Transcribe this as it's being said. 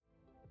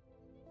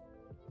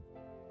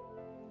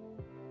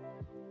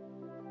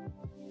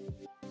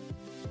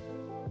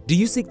Do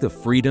you seek the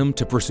freedom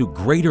to pursue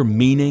greater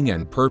meaning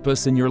and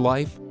purpose in your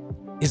life?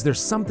 Is there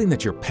something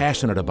that you're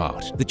passionate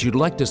about that you'd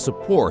like to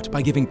support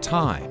by giving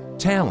time,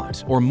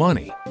 talent, or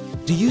money?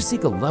 Do you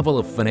seek a level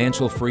of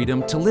financial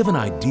freedom to live an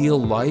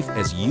ideal life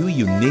as you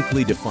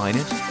uniquely define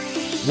it?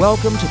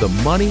 Welcome to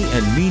the Money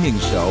and Meaning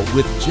Show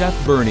with Jeff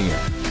Bernier,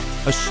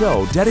 a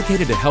show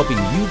dedicated to helping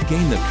you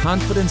gain the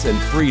confidence and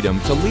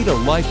freedom to lead a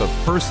life of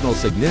personal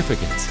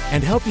significance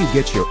and help you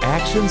get your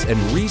actions and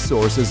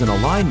resources in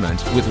alignment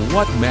with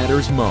what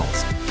matters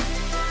most.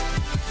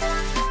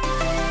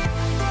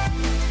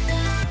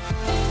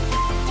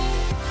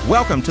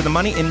 Welcome to the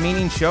Money and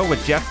Meaning Show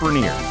with Jeff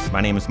Bernier. My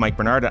name is Mike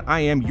Bernard, and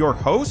I am your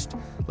host.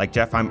 Like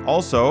Jeff, I'm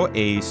also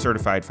a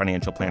certified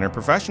financial planner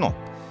professional.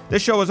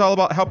 This show is all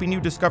about helping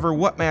you discover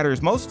what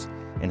matters most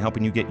and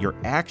helping you get your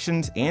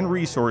actions and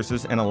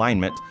resources in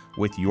alignment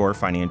with your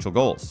financial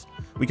goals.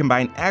 We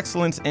combine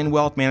excellence in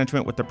wealth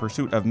management with the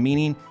pursuit of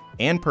meaning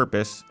and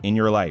purpose in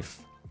your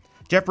life.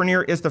 Jeff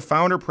Bernier is the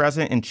founder,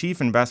 president, and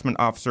chief investment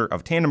officer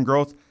of Tandem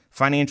Growth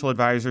Financial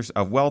Advisors,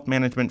 a wealth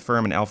management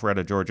firm in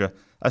Alpharetta, Georgia,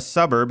 a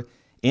suburb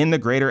in the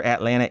greater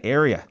Atlanta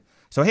area.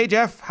 So, hey,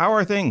 Jeff, how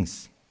are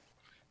things?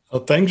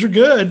 Well, things are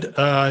good.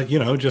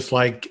 Just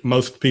like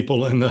most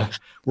people in the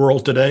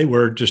world today,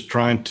 we're just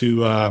trying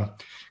to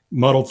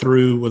muddle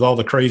through with all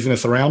the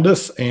craziness around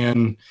us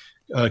and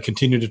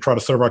continue to try to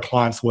serve our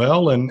clients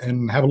well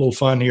and have a little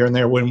fun here and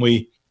there when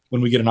we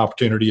get an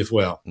opportunity as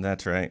well.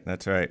 That's right.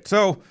 That's right.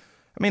 So,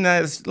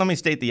 let me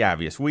state the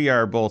obvious. We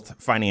are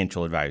both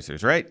financial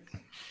advisors, right?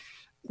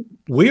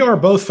 We are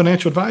both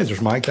financial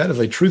advisors, Mike. That is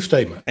a true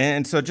statement.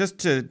 And so just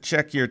to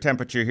check your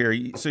temperature here,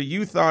 so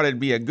you thought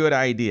it'd be a good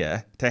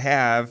idea to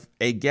have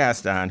a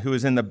guest on who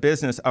is in the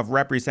business of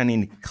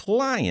representing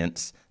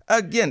clients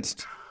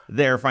against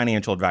their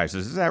financial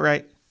advisors. Is that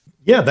right?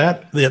 Yeah,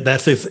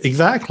 that's it,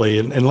 exactly.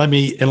 And let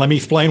me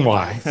explain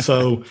why.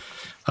 So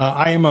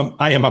I am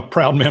a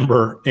proud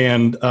member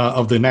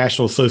of the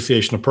National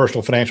Association of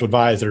Personal Financial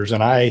Advisors,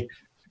 and I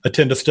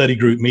attend a study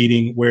group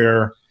meeting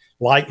where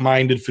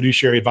like-minded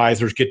fiduciary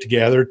advisors get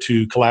together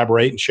to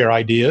collaborate and share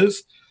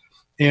ideas.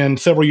 And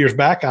several years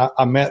back,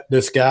 I met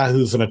this guy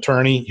who's an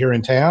attorney here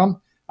in town,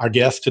 our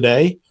guest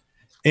today,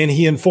 and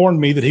he informed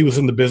me that he was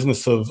in the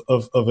business of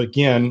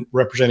again,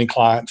 representing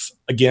clients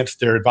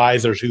against their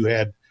advisors who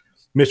had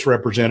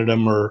misrepresented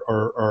them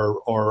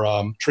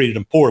or treated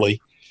them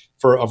poorly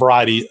for a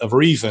variety of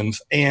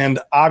reasons. And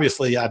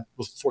obviously, I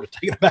was sort of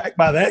taken aback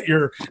by that.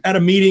 You're at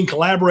a meeting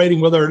collaborating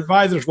with our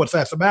advisors. What's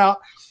that about?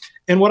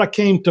 And what I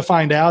came to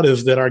find out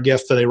is that our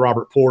guest today,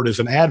 Robert Port, is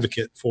an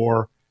advocate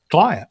for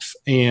clients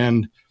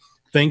and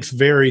thinks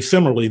very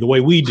similarly the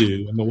way we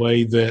do and the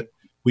way that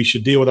we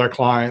should deal with our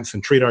clients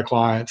and treat our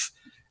clients.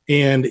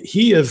 And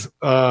he is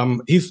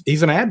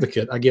he's an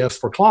advocate, I guess,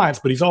 for clients,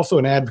 but he's also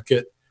an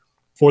advocate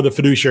for the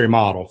fiduciary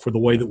model, for the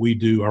way that we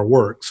do our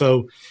work.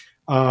 So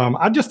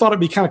I just thought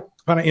it'd be kind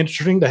of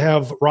interesting to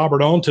have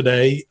Robert on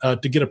today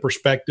to get a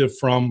perspective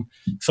from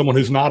someone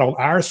who's not on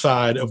our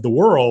side of the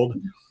world,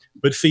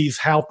 but sees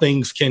how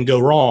things can go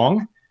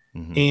wrong,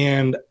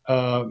 and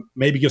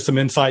maybe give some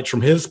insights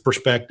from his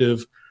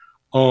perspective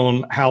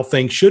on how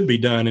things should be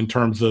done in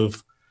terms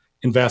of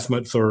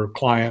investments or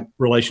client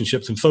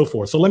relationships and so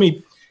forth. So let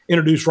me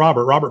introduce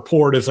Robert. Robert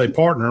Port is a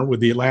partner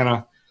with the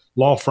Atlanta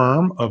law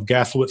firm of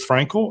Gaslowitz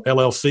Frankel,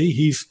 LLC.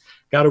 He's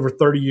got over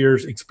 30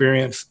 years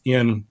experience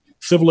in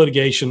civil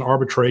litigation,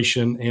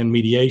 arbitration, and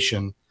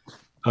mediation.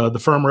 The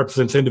firm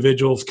represents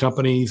individuals,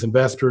 companies,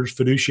 investors,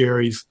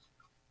 fiduciaries,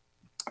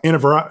 in a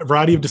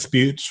variety of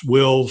disputes,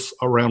 wills,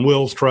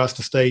 trust,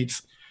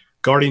 estates,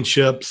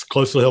 guardianships,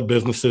 closely held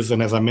businesses,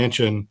 and as I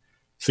mentioned,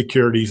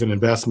 securities and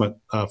investment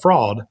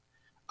fraud.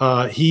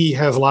 He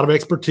has a lot of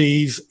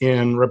expertise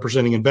in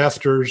representing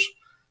investors,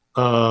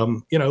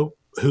 who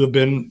have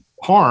been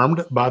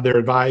harmed by their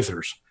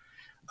advisors.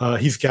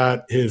 He's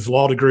got his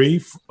law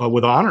degree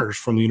with honors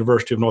from the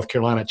University of North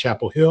Carolina at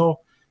Chapel Hill.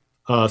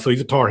 So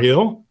he's a Tar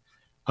Heel.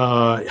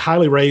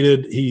 Highly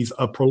rated. He's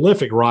a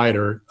prolific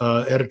writer,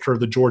 editor of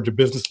the Georgia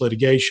Business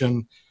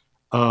Litigation.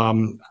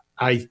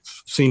 I've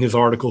seen his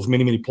articles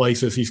many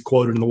places. He's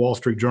quoted in the Wall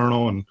Street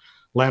Journal and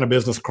Atlanta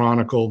Business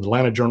Chronicle, the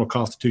Atlanta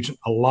Journal-Constitution,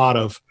 a lot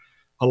of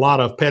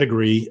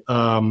pedigree.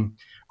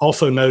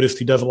 Also noticed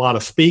he does a lot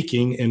of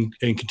speaking and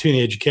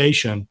continuing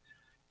education.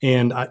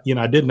 And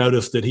I did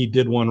notice that he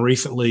did one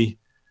recently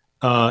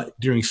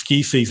during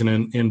ski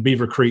season in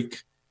Beaver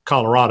Creek,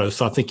 Colorado.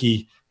 So I think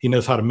he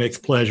knows how to mix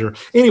pleasure.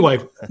 Anyway,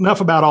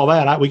 enough about all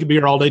that. We could be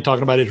here all day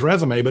talking about his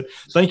resume, but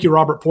thank you,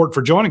 Robert Port,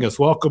 for joining us.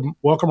 Welcome,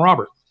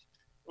 Robert.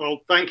 Well,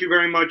 thank you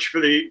very much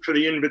for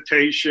the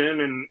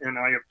invitation, and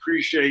I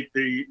appreciate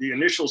the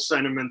initial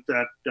sentiment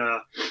that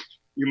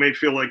you may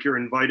feel like you're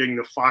inviting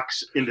the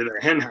fox into the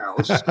hen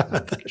house.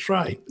 That's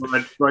right.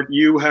 But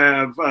you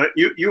have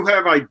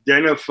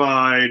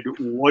identified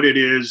what it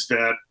is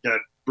that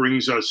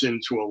brings us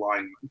into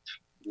alignment,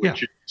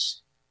 which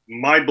is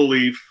my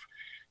belief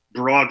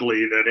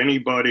broadly that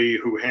anybody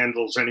who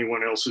handles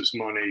anyone else's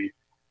money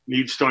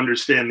needs to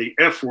understand the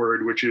F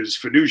word, which is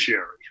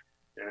fiduciary.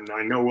 And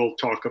I know we'll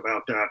talk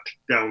about that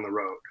down the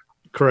road.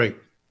 Great.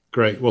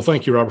 Great. Well,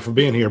 thank you, Robert, for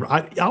being here.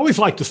 I always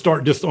like to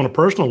start just on a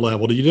personal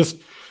level. Do you just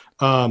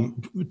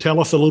tell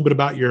us a little bit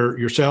about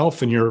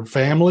yourself and your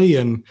family,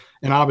 and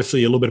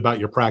obviously a little bit about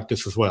your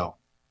practice as well?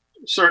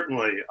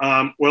 Certainly.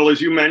 Well,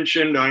 as you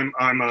mentioned,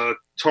 I'm a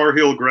Tar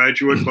Heel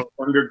graduate, both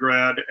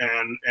undergrad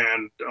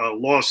and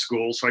law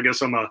school. So I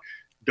guess I'm a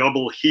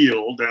double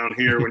heel down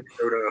here. When you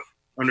go to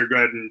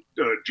undergrad in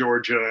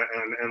Georgia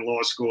and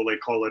law school, they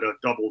call it a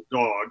double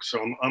dog.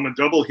 So I'm a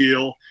double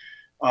heel.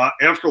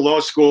 After law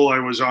school, I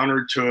was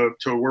honored to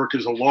work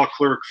as a law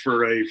clerk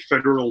for a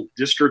federal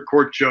district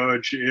court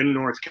judge in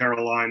North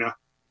Carolina.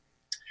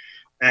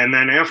 And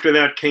then after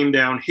that came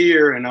down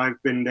here, and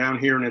I've been down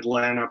here in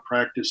Atlanta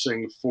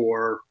practicing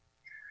for,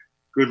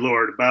 good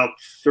Lord, about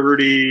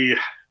 33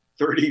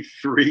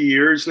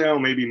 years now,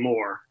 maybe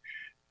more.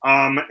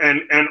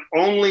 And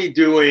only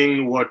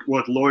doing what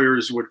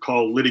lawyers would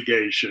call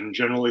litigation,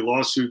 generally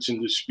lawsuits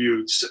and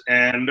disputes.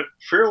 And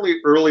fairly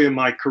early in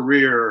my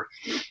career,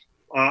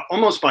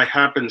 almost by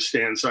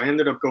happenstance, I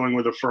ended up going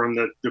with a firm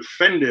that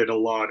defended a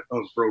lot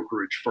of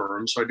brokerage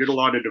firms. So I did a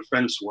lot of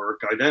defense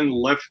work. I then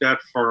left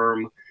that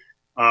firm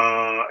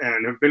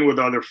and have been with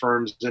other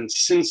firms. And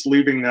since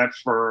leaving that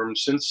firm,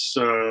 since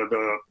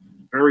the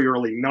very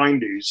early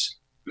 90s,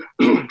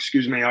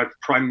 excuse me, I've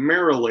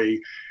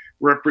primarily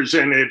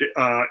represented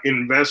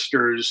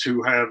investors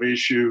who have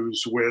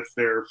issues with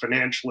their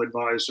financial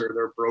advisor,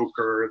 their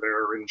broker,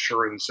 their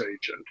insurance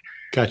agent.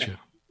 Gotcha.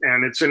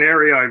 And it's an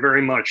area I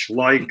very much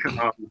like.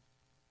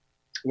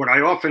 What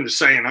I often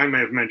say, and I may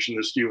have mentioned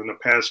this to you in the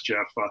past,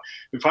 Jeff,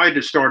 if I had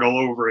to start all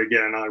over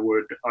again, I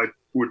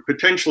would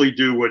potentially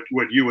do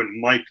what you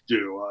and Mike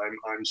do.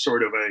 I'm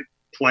sort of a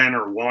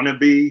planner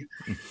wannabe,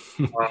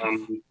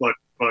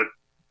 but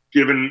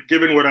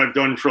given what I've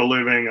done for a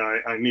living,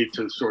 I need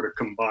to sort of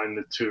combine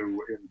the two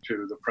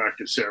into the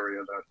practice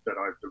area that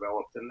I've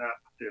developed in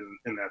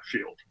that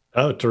field.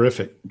 Oh,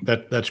 terrific.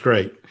 That's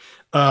great.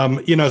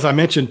 As I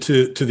mentioned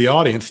to the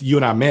audience, you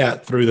and I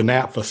met through the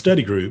NAPFA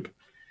study group.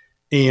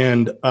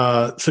 And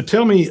so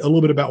tell me a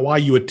little bit about why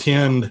you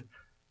attend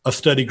a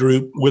study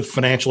group with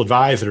financial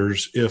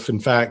advisors if, in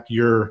fact,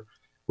 you're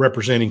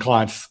representing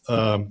clients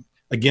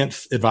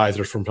against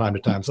advisors from time to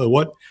time. So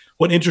what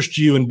interests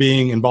you in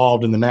being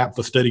involved in the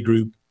NAPFA study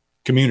group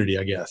community,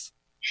 I guess?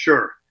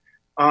 Sure.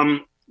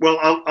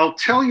 Well, I'll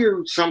tell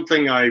you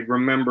something I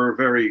remember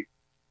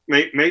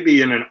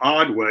maybe in an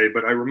odd way,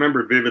 but I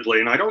remember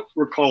vividly. And I don't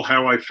recall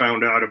how I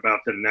found out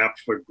about the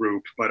NAPFA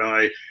group, but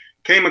I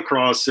came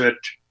across it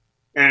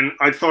and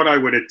I thought I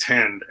would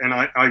attend. And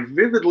I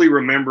vividly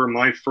remember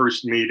my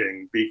first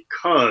meeting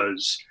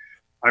because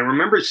I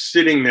remember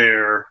sitting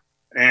there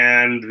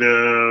and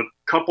the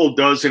couple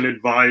dozen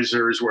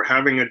advisors were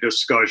having a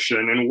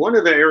discussion. And one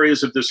of the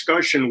areas of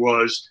discussion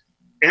was,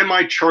 am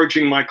I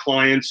charging my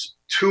clients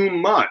too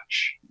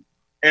much?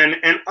 And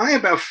I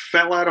about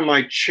fell out of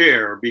my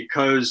chair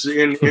because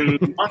in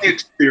my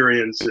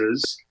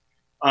experiences,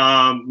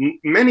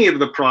 many of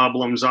the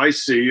problems I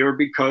see are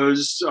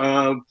because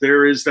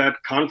there is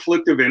that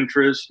conflict of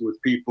interest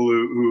with people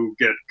who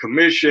get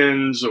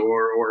commissions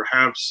or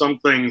have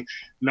something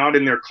not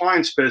in their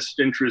client's best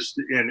interest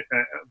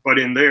but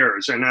in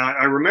theirs. And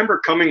I remember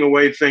coming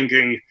away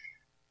thinking,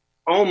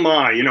 oh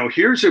my,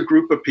 here's a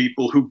group of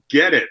people who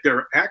get it.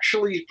 They're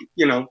actually,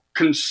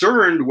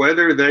 concerned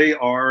whether they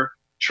are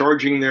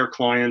charging their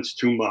clients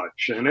too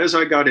much. And as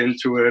I got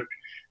into it,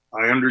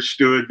 I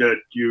understood that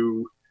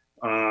you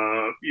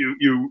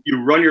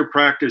run your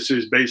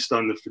practices based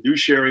on the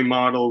fiduciary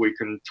model. We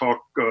can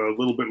talk a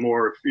little bit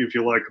more, if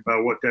you like,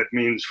 about what that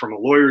means from a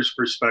lawyer's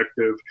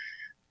perspective.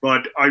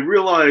 But I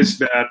realized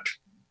that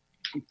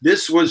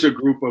this was a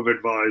group of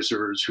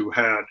advisors who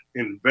had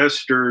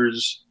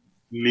investors'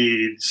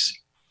 needs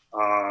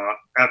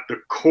at the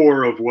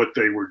core of what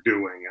they were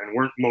doing and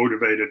weren't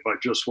motivated by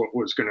just what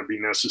was going to be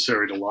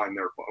necessary to line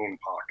their own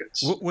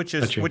pockets. Which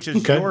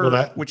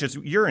is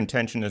your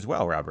intention as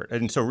well, Robert.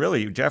 And so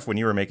really, Jeff, when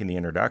you were making the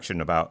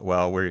introduction about,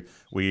 well,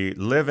 we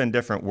live in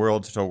different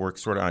worlds, so we're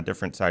sort of on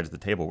different sides of the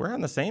table. We're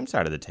on the same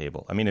side of the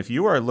table. I mean, if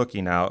you are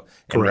looking out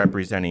and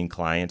representing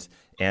clients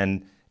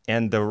and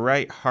the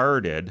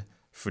right-hearted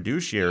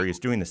fiduciary is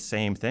doing the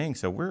same thing,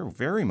 so we're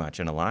very much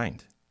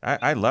aligned.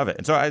 I love it.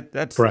 And so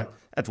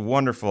that's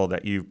wonderful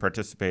that you've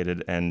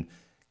participated and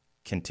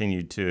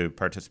continued to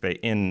participate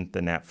in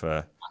the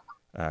NAPFA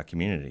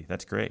community.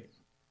 That's great.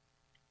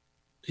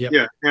 Yep.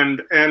 Yeah.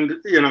 And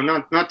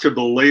not to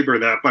belabor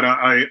that, but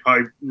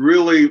I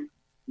really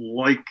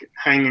like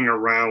hanging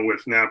around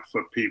with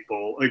NAPFA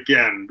people,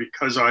 again,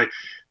 because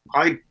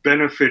I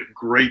benefit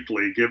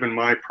greatly, given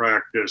my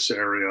practice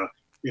area,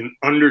 in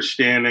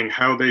understanding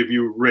how they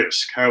view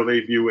risk, how they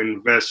view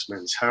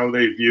investments, how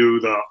they view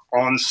the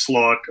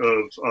onslaught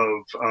of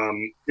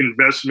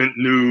investment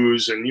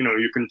news. And,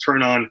 you can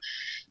turn on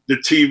the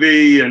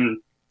TV and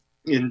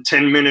in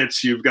 10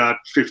 minutes, you've got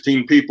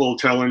 15 people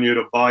telling you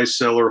to buy,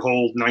 sell, or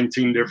hold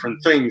 19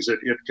 different things. It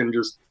can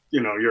just,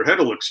 your head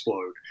will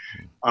explode.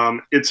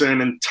 It's an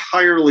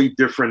entirely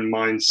different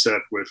mindset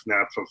with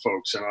NAPFA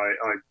folks. And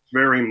I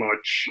very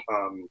much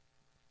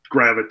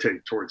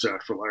gravitate towards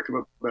that, for lack of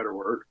a better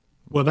word.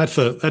 Well, that's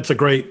a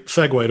great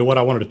segue to what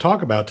I wanted to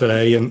talk about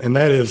today, and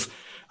that is,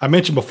 I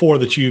mentioned before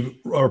that you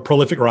are a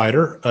prolific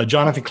writer.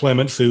 Jonathan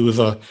Clements, who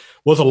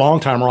was a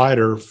longtime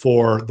writer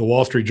for the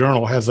Wall Street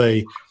Journal, has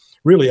a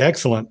really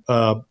excellent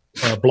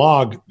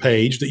blog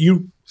page that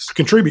you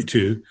contribute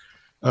to.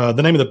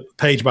 The name of the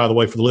page, by the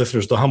way, for the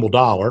listeners, The Humble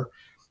Dollar.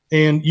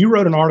 And you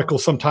wrote an article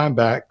some time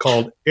back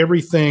called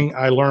Everything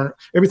I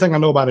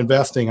Know About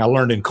Investing, I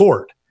Learned in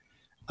Court,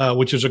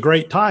 which is a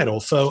great title.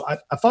 So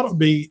I thought it would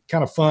be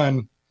kind of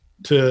fun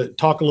to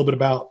talk a little bit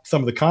about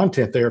some of the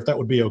content there, if that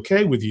would be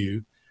okay with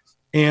you.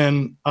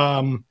 And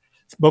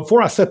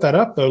before I set that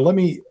up, though, let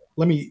me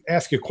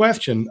ask you a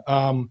question.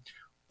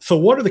 So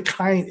what are the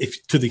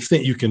to the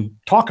extent you can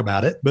talk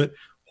about it, but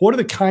what are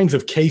the kinds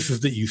of cases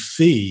that you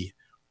see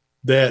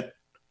that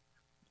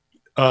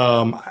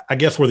I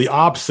guess were the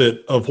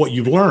opposite of what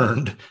you've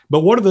learned,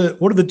 but what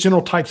are the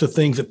general types of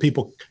things that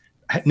people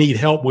need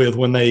help with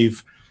when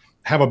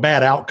have a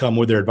bad outcome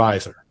with their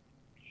advisor?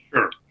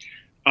 Sure.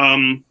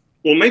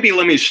 Well, maybe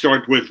let me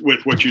start with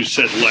what you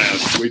said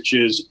last, which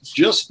is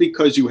just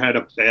because you had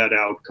a bad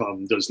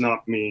outcome does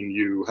not mean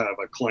you have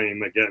a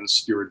claim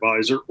against your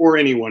advisor or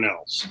anyone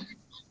else.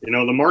 You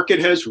know, the market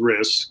has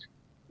risk,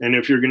 and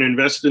if you're going to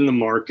invest in the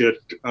market,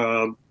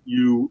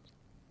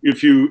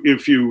 if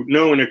you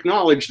know and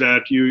acknowledge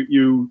that,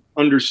 you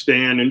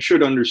understand and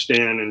should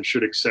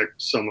accept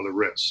some of the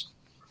risk.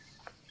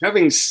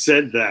 Having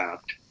said that,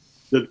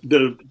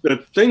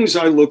 the things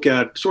I look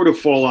at sort of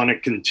fall on a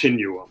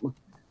continuum,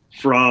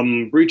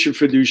 from breach of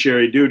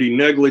fiduciary duty,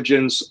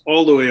 negligence,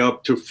 all the way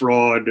up to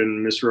fraud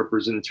and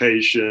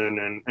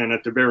misrepresentation, and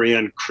at the very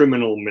end,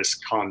 criminal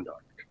misconduct.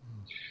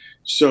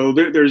 So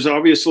there's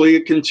obviously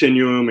a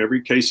continuum.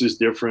 Every case is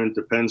different,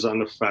 depends on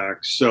the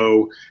facts.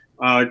 So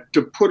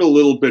to put a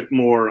little bit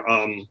more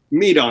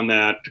meat on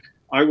that,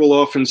 I will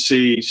often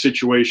see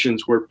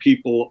situations where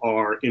people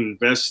are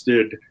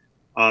invested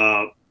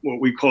what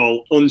we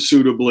call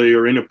unsuitably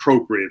or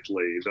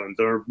inappropriately.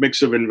 Their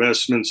mix of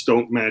investments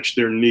don't match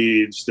their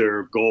needs,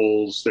 their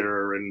goals,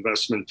 their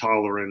investment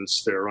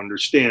tolerance, their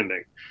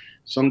understanding.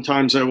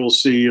 Sometimes I will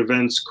see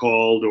events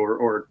called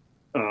or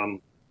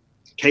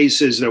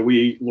cases that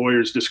we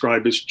lawyers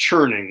describe as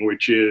churning,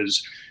 which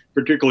is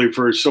particularly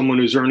for someone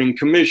who's earning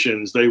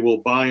commissions. They will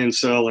buy and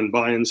sell and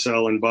buy and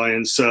sell and buy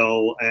and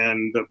sell.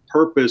 And the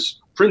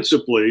purpose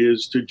principally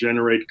is to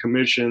generate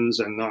commissions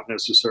and not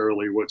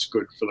necessarily what's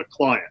good for the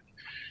client.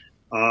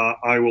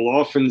 I will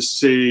often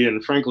see,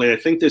 and frankly, I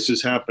think this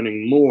is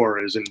happening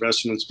more as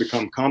investments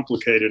become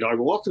complicated. I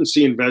will often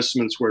see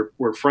investments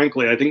where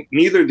frankly, I think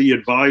neither the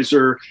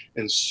advisor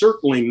and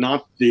certainly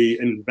not the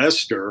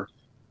investor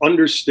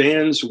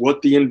understands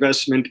what the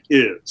investment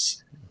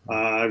is.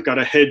 I've got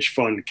a hedge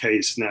fund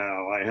case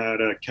now. I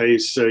had a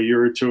case a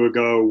year or two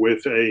ago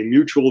with a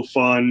mutual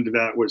fund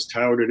that was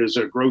touted as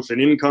a growth and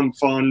income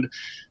fund,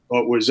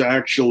 but was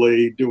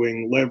actually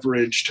doing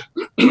leveraged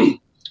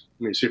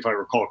let me see if I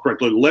recall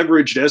correctly,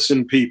 leveraged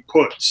S&P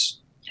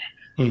puts,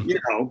 you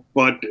know,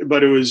 but it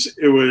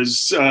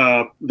was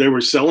they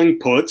were selling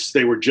puts,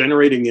 they were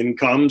generating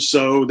income.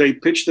 So they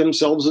pitched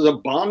themselves as a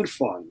bond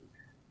fund,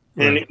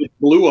 and it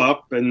blew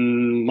up,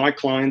 and my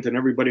client and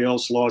everybody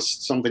else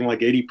lost something like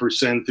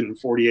 80% in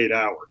 48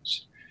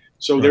 hours.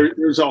 So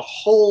there's a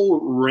whole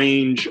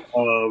range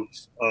of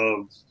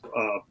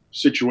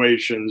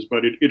situations,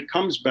 but it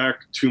comes back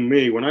to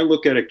me when I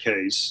look at a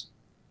case.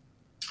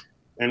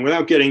 And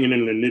without getting into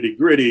the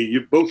nitty-gritty,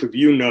 both of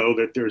you know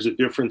that there's a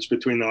difference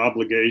between the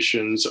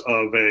obligations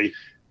of a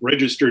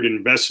registered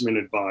investment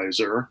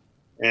advisor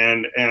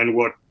and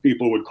what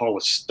people would call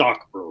a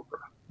stockbroker.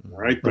 All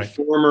right? The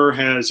former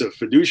has a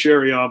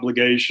fiduciary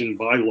obligation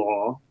by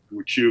law,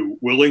 which you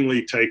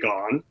willingly take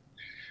on.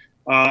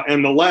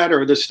 And the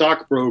latter, the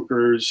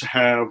stockbrokers,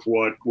 have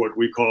what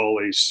we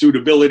call a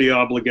suitability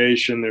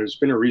obligation. There's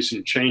been a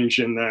recent change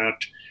in that.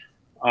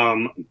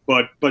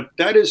 But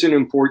that is an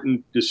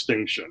important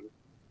distinction.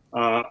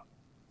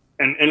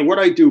 And what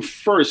I do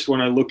first when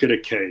I look at a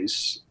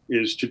case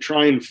is to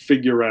try and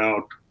figure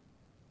out,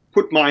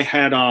 put my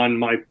hat on,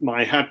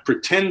 my hat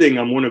pretending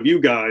I'm one of you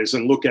guys,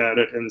 and look at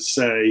it and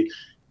say,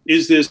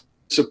 is this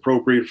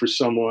appropriate for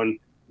someone?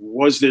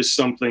 Was this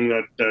something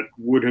that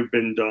would have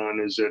been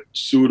done? Is it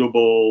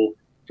suitable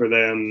for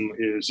them?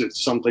 Is it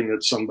something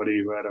that somebody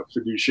who had a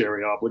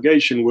fiduciary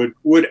obligation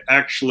would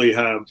actually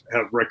have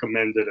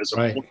recommended as a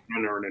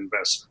plan or an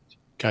investment?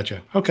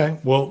 Gotcha. Okay.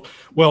 Well,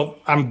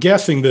 I'm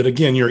guessing that,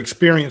 again, your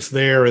experience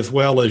there, as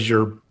well as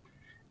your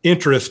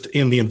interest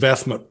in the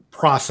investment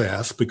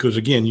process, because,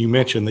 again, you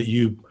mentioned that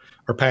you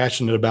are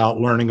passionate about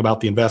learning about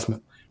the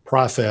investment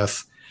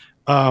process,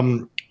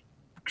 sort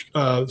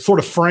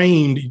of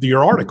framed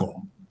your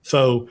article.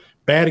 So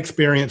bad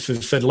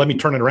experiences said, let me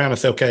turn it around and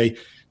say, okay,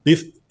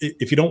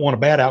 if you don't want a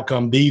bad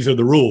outcome, these are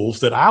the rules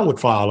that I would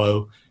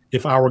follow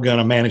if I were going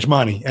to manage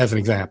money, as an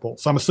example.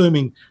 So I'm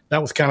assuming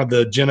that was kind of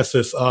the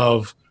genesis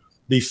of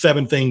these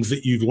 7 things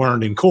that you've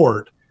learned in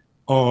court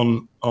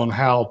on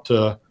how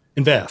to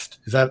invest.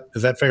 Is that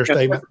a fair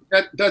statement?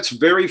 That's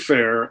very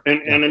fair.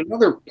 And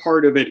another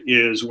part of it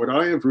is what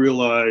I have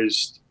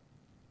realized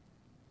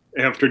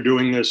after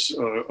doing this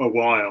a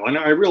while, and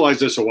I realized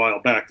this a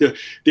while back.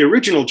 The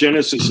original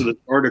genesis of the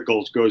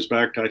articles goes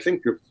back to, I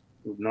think,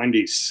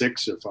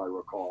 96, if I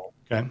recall.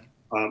 Okay.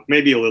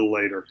 Maybe a little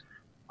later.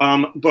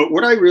 But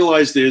what I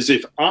realized is,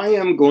 if I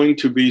am going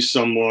to be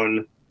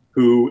someone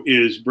who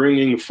is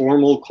bringing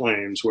formal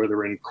claims,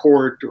 whether in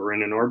court or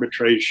in an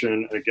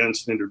arbitration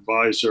against an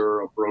advisor,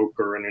 a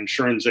broker, an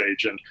insurance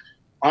agent,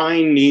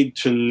 I need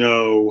to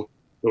know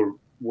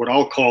what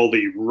I'll call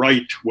the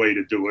right way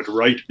to do it,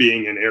 right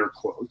being in air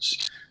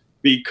quotes,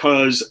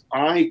 because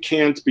I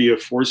can't be a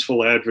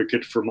forceful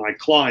advocate for my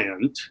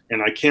client,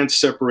 and I can't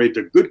separate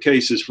the good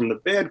cases from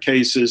the bad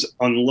cases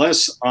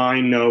unless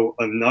I know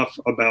enough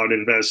about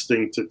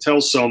investing to tell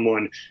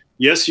someone,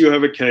 yes, you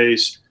have a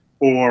case,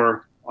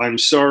 or I'm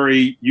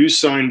sorry, you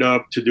signed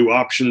up to do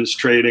options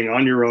trading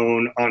on your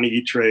own on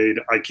E-Trade.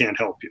 I can't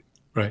help you.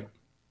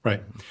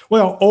 Right.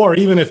 Well, or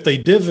even if they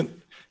didn't,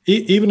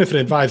 even if an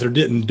advisor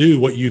didn't do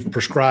what you've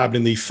prescribed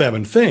in these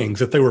 7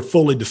 things, if they were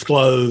fully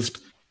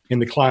disclosed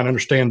and the client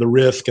understand the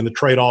risk and the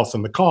trade-offs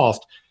and the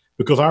cost,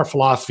 because our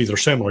philosophies are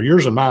similar.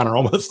 Yours and mine are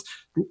almost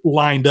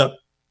lined up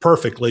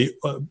perfectly.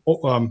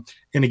 And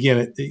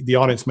again, the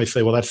audience may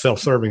say, well, that's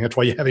self-serving. That's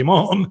why you have him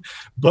on.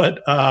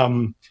 But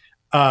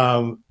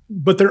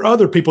there are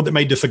other people that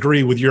may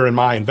disagree with your and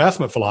my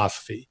investment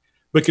philosophy,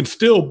 but can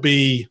still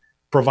be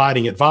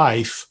providing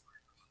advice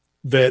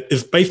that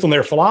is based on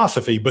their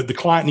philosophy, but the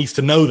client needs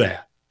to know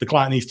that. The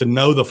client needs to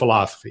know the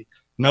philosophy,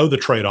 know the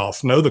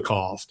trade-offs, know the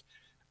cost.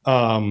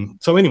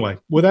 So anyway,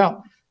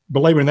 without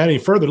belaboring that any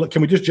further,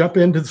 can we just jump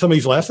into some of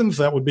these lessons?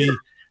 That would be,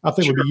 I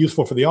think, would be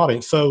useful for the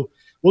audience. So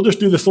we'll just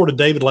do this sort of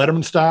David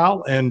Letterman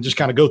style and just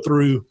kind of go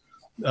through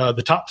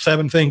the top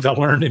 7 things I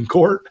learned in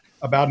court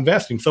about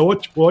investing. So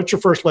what's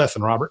your first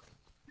lesson, Robert?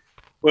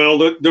 Well,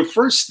 the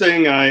first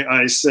thing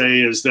I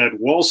say is that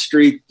Wall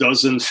Street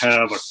doesn't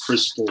have a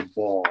crystal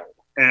ball.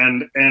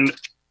 And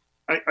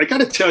I got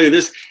to tell you,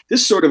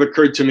 this sort of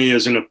occurred to me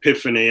as an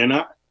epiphany, and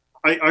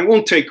I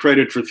won't take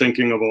credit for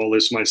thinking of all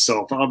this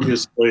myself.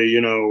 Obviously,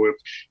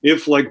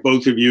 if like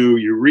both of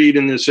you read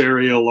in this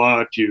area a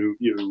lot,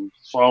 you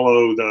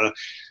follow the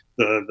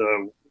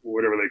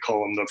whatever they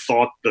call them,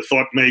 the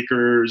thought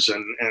makers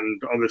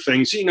and other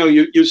things,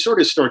 you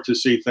sort of start to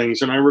see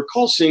things. And I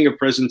recall seeing a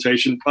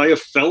presentation by a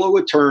fellow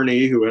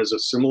attorney who has a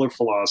similar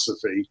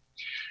philosophy.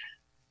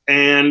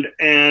 And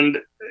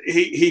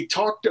he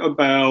talked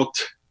about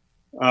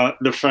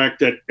the fact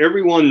that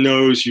everyone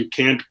knows you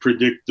can't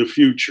predict the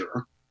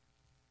future.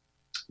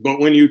 But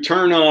when you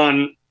turn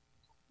on,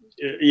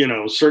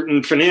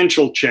 certain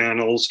financial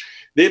channels,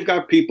 they've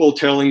got people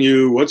telling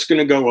you what's going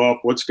to go up,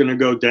 what's going to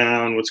go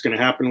down, what's going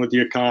to happen with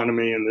the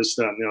economy, and this,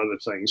 that, and the other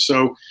thing.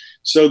 So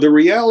the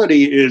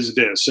reality is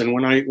this. And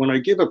when I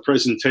give a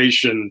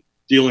presentation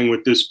dealing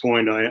with this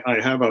point, I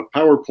have a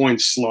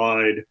PowerPoint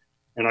slide,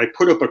 and I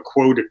put up a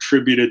quote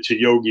attributed to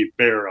Yogi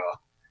Berra.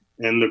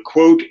 And the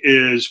quote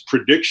is,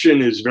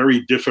 "Prediction is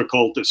very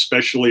difficult,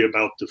 especially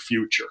about the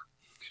future."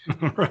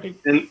 Right.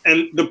 And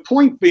the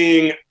point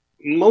being,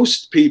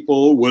 most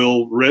people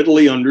will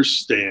readily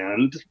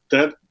understand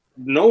that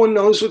no one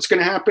knows what's going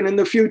to happen in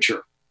the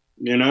future.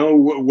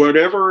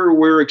 Whatever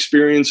we're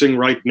experiencing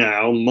right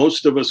now,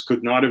 most of us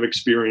could not have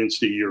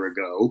experienced a year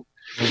ago.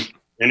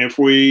 And if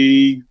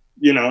we're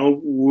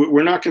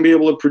not going to be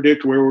able to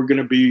predict where we're going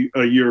to be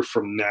a year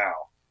from now.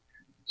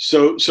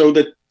 So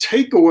the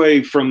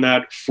takeaway from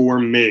that for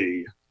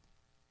me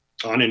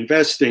on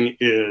investing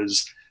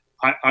is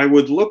I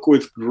would look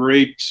with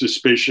great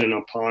suspicion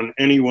upon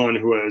anyone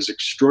who is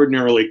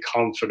extraordinarily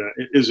confident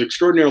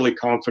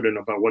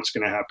about what's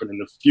going to happen in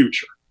the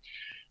future.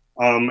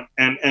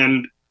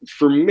 And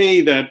for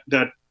me, that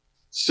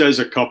says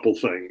a couple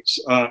things.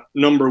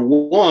 Number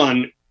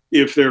one,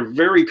 if they're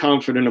very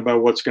confident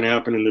about what's going to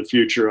happen in the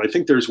future, I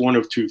think there's one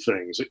of two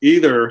things.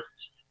 Either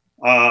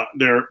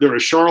they're a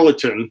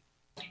charlatan,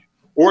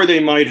 or they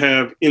might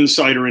have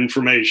insider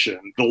information.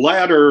 The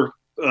latter,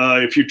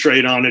 if you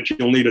trade on it,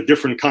 you'll need a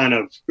different kind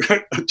of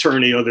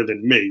attorney other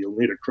than me. You'll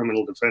need a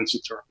criminal defense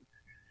attorney.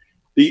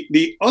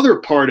 The other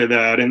part of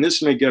that, and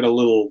this may get a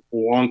little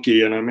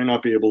wonky, and I may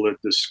not be able to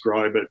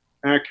describe it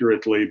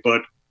accurately,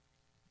 but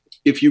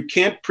if you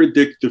can't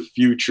predict the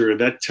future,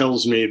 that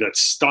tells me that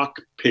stock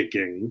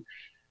picking,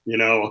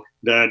 I'm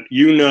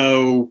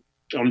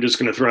just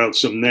going to throw out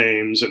some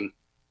names, and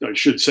I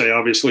should say,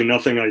 obviously,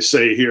 nothing I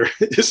say here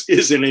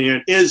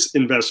is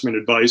investment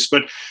advice,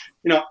 but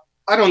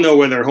I don't know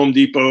whether Home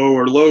Depot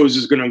or Lowe's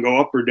is going to go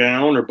up or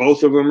down, or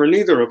both of them, or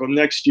neither of them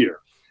next year.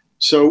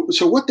 So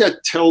what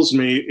that tells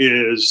me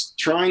is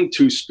trying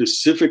to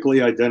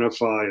specifically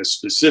identify a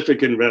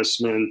specific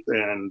investment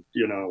and,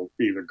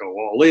 either go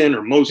all in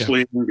or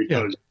mostly in,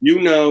 because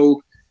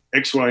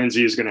X, Y, and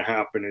Z is going to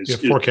happen.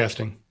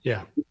 Forecasting.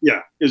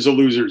 Is a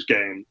loser's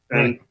game.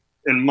 Right.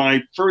 And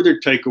my further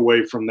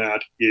takeaway from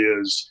that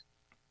is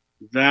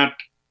that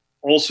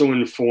also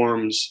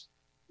informs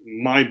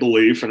my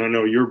belief, and I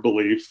know your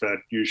belief, that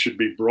you should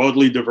be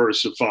broadly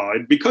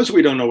diversified, because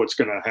we don't know what's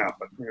going to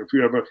happen. If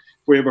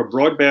we have a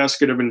broad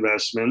basket of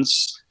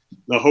investments,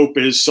 the hope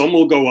is some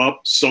will go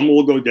up, some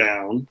will go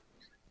down.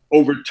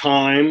 over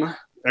time,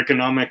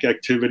 economic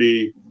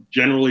activity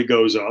generally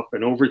goes up,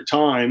 and over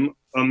time,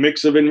 a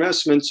mix of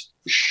investments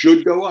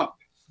should go up.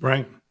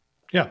 Right.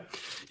 Yeah.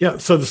 Yeah.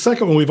 So the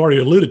second one we've already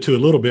alluded to a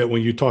little bit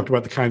when you talked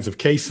about the kinds of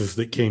cases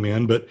that came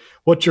in, but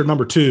what's your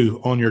number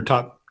 2 on your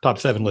top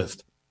 7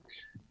 list?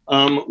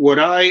 What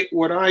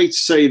I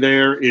say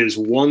there is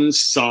one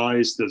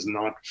size does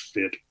not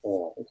fit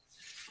all.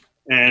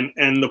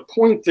 And the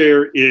point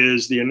there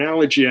is, the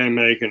analogy I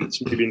make, and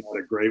it's maybe not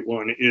a great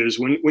one, is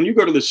when you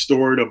go to the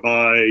store to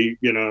buy,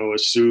 a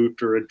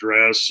suit or a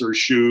dress or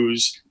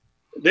shoes,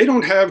 they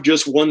don't have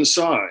just one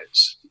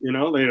size.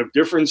 They have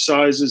different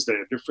sizes, they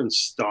have different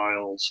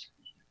styles.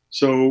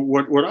 So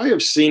what I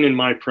have seen in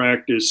my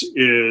practice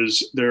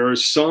is there are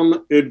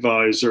some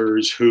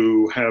advisors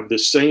who have the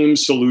same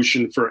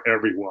solution for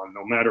everyone.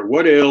 No matter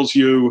what ails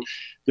you,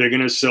 they're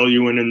going to sell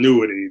you an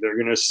annuity. They're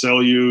going to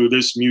sell you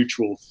this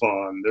mutual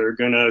fund. They're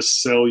going to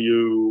sell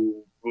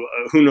you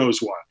who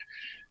knows what.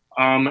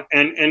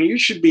 And you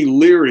should be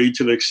leery,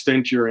 to the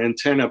extent your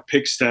antenna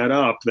picks that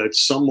up, that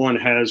someone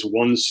has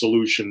one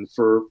solution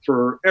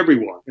for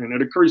everyone. And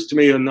it occurs to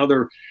me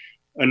another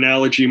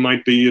analogy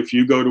might be if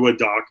you go to a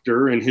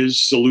doctor and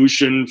his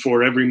solution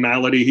for every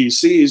malady he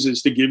sees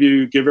is to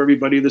give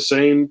everybody the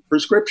same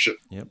prescription.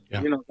 Yep.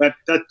 Yeah.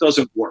 That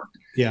doesn't work.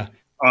 Yeah.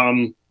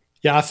 I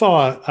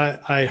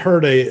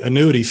heard a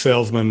annuity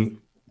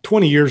salesman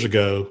 20 years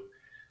ago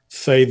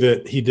say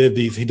that he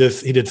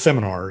did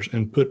seminars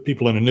and put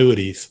people in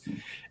annuities.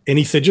 And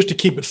he said, just to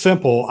keep it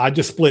simple, I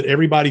just split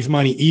everybody's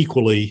money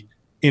equally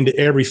into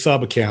every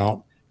sub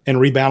account and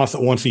rebalance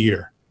it once a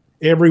year.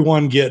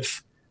 Everyone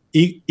gets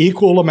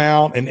equal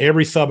amount in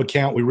every sub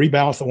account. We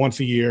rebalance it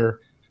once a year.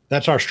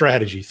 That's our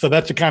strategy. So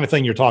that's the kind of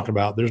thing you're talking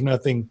about. There's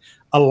nothing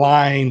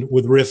aligned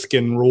with risk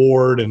and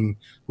reward and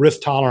risk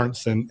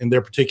tolerance and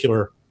their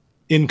particular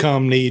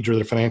income needs or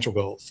their financial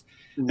goals.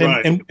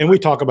 Right. And we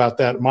talk about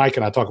that. Mike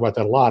and I talk about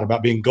that a lot,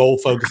 about being goal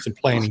focused and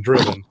planning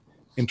driven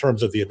in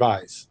terms of the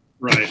advice.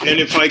 Right.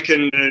 And if I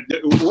can,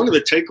 one of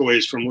the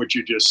takeaways from what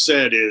you just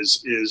said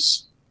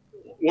is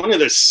one of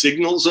the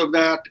signals of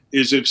that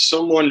is if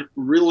someone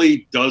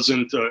really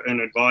doesn't,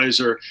 an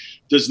advisor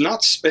does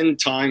not spend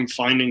time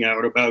finding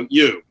out about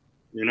you.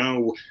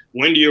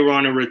 When do you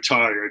want to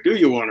retire? Do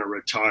you want to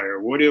retire?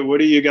 What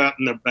do you got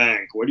in the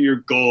bank? What are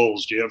your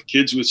goals? Do you have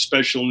kids with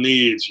special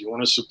needs? You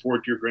want to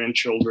support your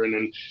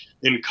grandchildren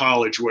in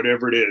college,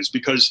 whatever it is?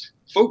 Because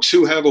folks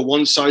who have a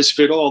one size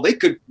fit all, they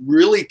could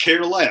really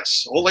care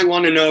less. All they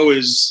want to know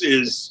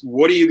is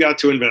what do you got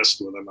to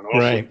invest with them? And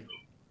right.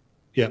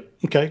 Yeah.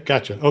 Okay.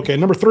 Gotcha. Okay.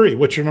 Number 3.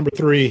 What's your number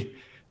 3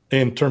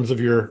 in terms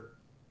of your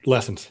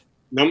lessons?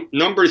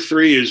 Number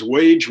 3 is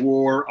wage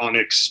war on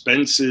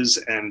expenses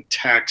and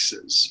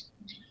taxes.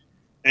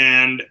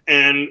 And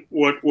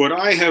what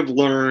I have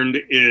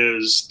learned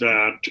is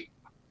that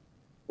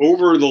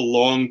over the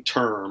long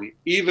term,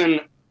 even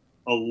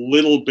a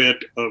little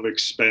bit of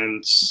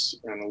expense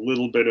and a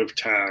little bit of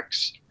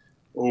tax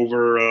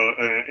over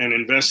an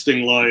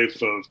investing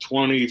life of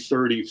 20,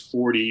 30,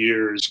 40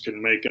 years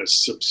can make a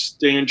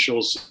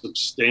substantial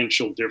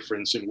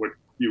difference in what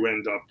you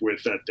end up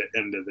with at the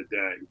end of the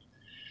day.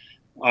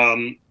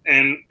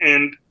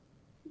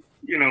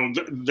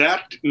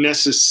 That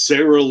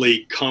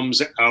necessarily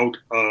comes out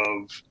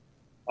of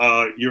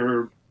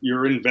your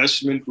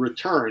investment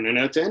return. And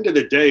at the end of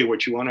the day,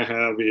 what you want to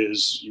have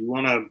is you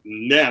want to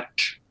net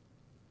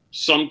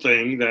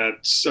something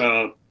that's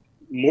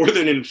more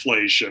than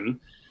inflation,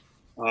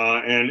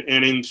 and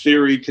in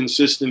theory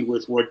consistent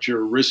with what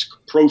your risk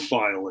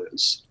profile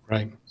is.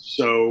 Right.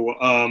 So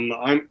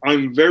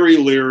I'm very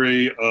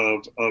leery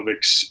of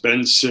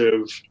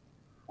expensive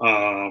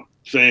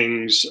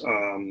things,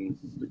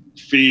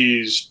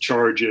 fees,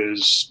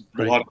 charges,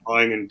 right. A lot of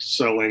buying and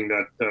selling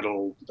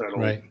that'll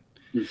right.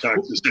 do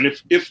taxes. And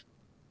if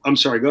I'm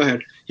sorry, go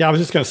ahead. Yeah, I was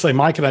just going to say,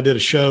 Mike and I did a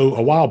show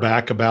a while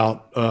back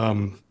about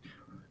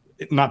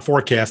not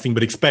forecasting,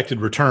 but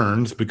expected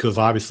returns, because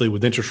obviously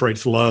with interest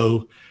rates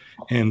low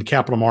and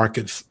capital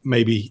markets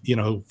maybe,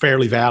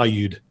 fairly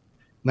valued,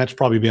 and that's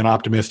probably being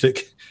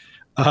optimistic,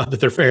 that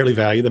they're fairly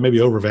valued, they may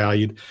be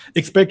overvalued.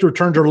 Expected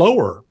returns are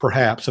lower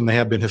perhaps than they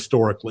have been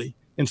historically.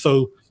 And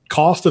so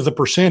cost as a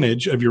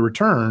percentage of your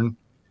return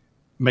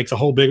makes a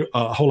whole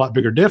lot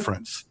bigger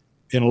difference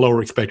in a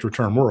lower expected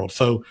return world.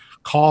 So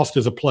cost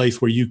is a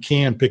place where you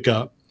can pick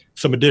up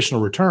some additional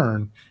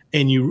return,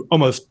 and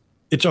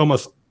it's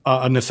almost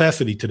a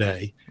necessity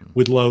today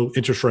with low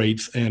interest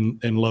rates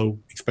and low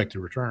expected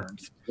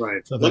returns.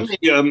 Right. So let me,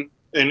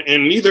 and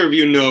neither of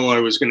you know I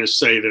was going to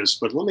say this,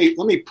 but let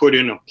me put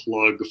in a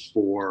plug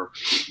for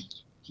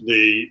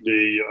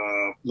the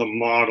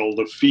model,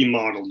 the fee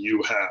model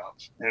you have.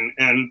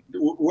 And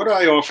what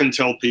I often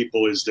tell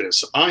people is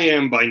this: I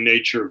am by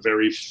nature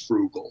very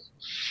frugal.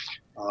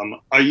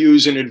 I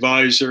use an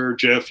advisor.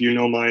 Jeff, you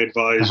know my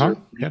advisor.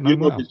 Yeah, you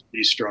know his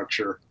fee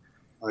structure.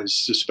 I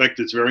suspect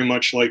it's very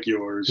much like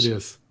yours. It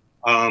is.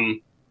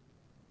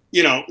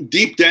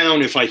 Deep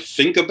down, if I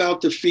think about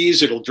the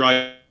fees, it'll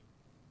drive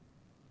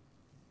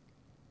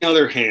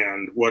other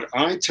hand, what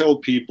I tell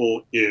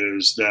people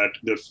is that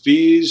the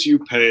fees you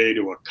pay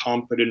to a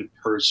competent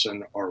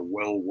person are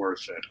well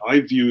worth it. I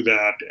view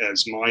that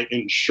as my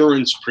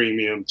insurance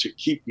premium to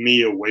keep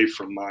me away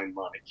from my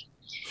money.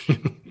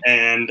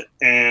 and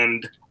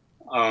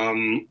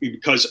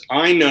because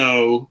I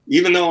know,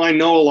 even though I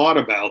know a lot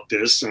about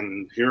this,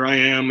 and here I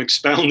am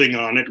expounding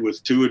on it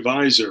with two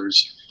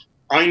advisors,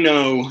 I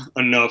know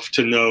enough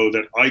to know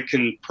that I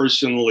can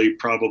personally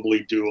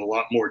probably do a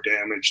lot more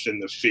damage than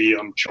the fee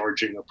I'm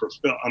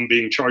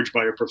being charged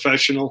by a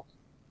professional.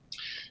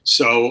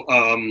 So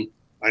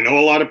I know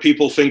a lot of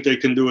people think they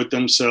can do it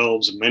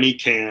themselves. Many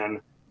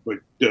can, but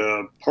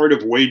part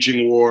of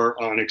waging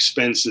war on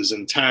expenses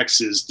and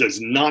taxes does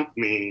not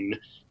mean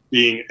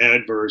being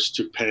adverse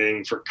to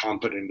paying for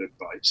competent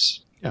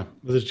advice. Yeah,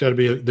 there's got to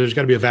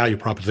be a value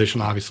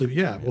proposition, obviously. But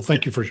yeah, well,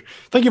 thank you for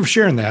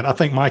sharing that. I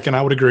think Mike and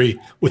I would agree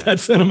with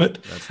that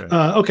sentiment. That's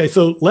right. Okay,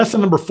 so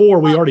lesson number 4,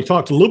 we already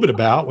talked a little bit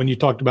about when you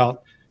talked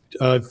about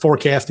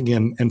forecasting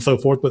and so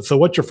forth. But so,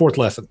 what's your fourth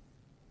lesson?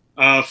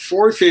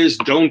 Fourth is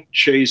don't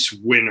chase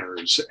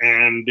winners.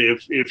 And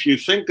if you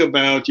think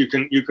about, you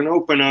can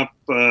open up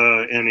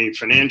any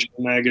financial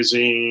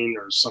magazine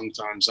or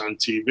sometimes on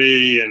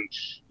TV, and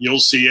you'll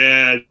see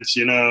ads,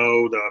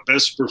 the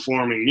best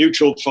performing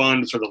mutual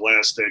fund for the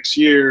last X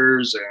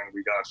years, and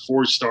we got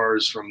 4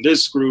 stars from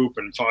this group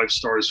and 5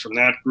 stars from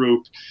that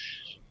group.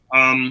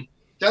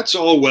 That's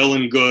all well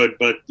and good,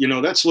 but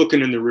that's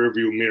looking in the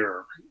rearview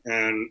mirror.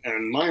 And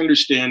my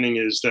understanding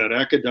is that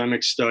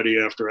academic study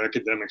after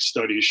academic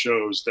study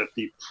shows that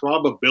the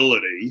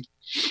probability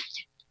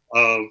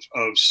of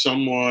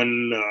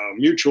someone,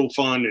 mutual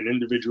fund, an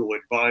individual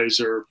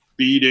advisor,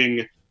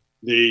 beating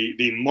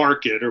the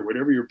market or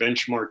whatever your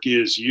benchmark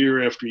is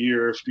year after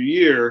year after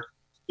year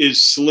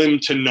is slim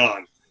to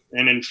none.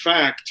 And in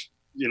fact,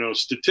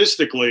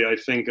 statistically, I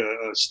think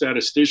a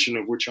statistician,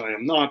 of which I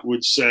am not,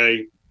 would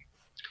say,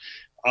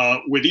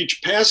 with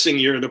each passing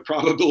year, the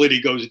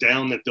probability goes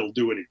down that they'll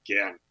do it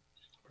again.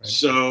 Right.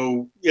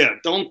 So yeah,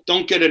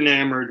 don't get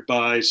enamored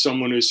by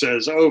someone who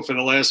says, "Oh, for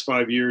the last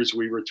 5 years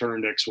we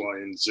returned X, Y,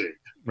 and Z."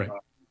 Right.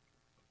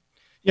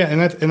 Yeah, and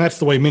that's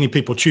the way many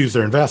people choose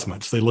their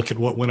investments. They look at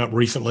what went up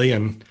recently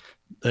and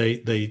they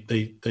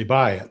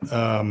buy it.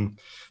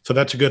 So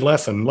that's a good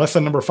lesson.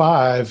 Lesson number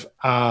 5,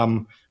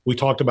 we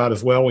talked about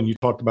as well when you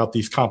talked about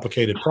these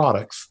complicated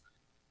products.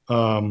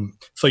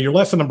 So your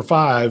lesson number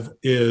 5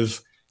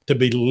 is to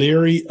be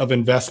leery of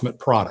investment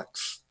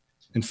products.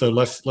 And so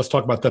let's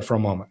talk about that for a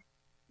moment.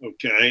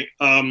 Okay.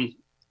 And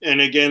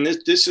again,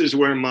 this is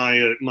where my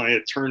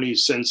attorney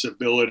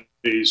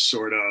sensibilities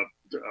sort of,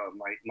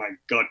 my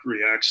gut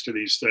reacts to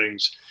these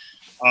things.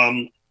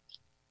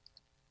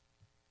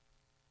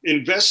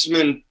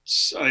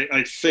 Investments,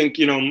 I think,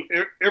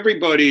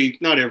 everybody,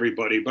 not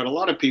everybody, but a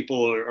lot of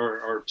people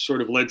are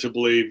sort of led to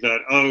believe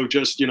that,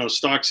 just,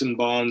 stocks and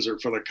bonds are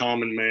for the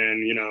common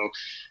man,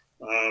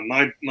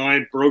 my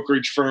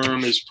brokerage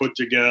firm is put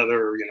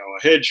together,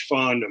 a hedge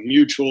fund, a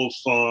mutual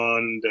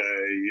fund,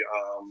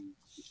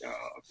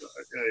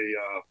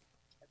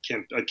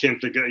 I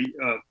can't think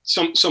of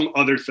some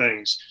other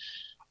things.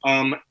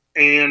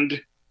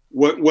 And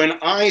when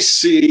I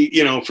see,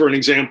 for an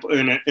example,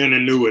 an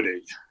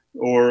annuity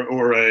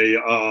or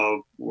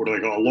a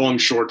long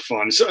short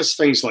fund, so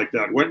things like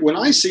that. When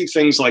I see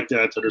things like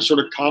that are sort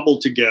of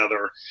cobbled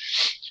together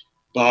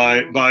by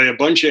a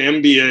bunch of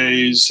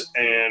MBAs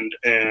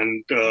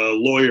and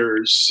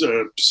lawyers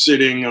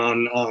sitting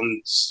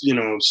on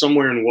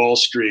somewhere in Wall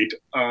Street,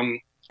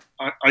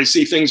 I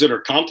see things that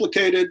are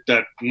complicated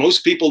that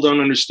most people don't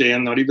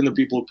understand, not even the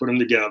people who put them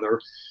together,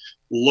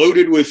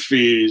 loaded with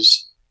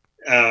fees,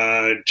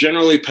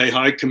 generally pay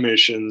high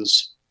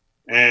commissions,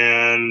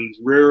 and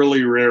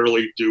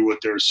rarely do what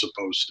they're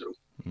supposed to.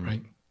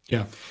 Right.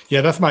 Yeah,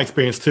 that's my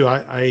experience too.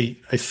 I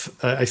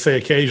say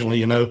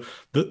occasionally,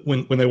 that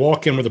when they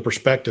walk in with a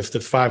prospectus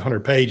that's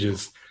 500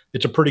 pages,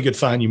 it's a pretty good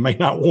sign you may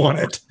not want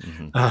it.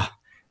 Mm-hmm.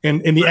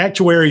 And the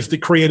actuaries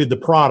that created the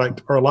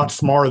product are a lot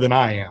smarter than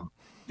I am,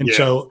 and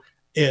so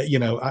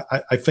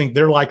I think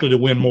they're likely to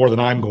win more than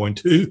I'm going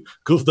to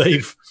because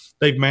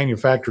they've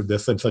manufactured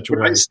this in such a way.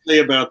 What I say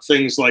about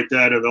things like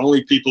that are the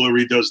only people who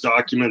read those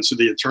documents are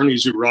the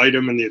attorneys who write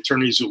them and the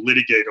attorneys who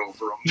litigate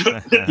over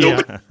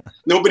them.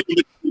 Nobody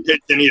pays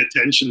any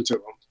attention to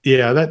them.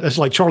 Yeah, that's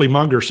like Charlie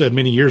Munger said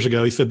many years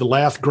ago. He said the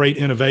last great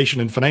innovation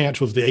in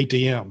finance was the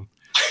ATM.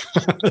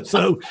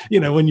 So,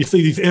 when you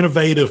see these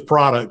innovative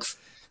products,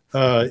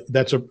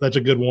 that's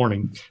a good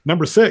warning.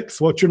 Number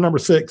 6, what's your number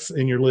 6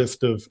 in your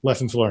list of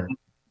lessons learned?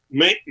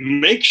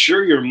 Make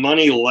sure your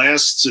money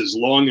lasts as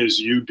long as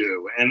you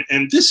do.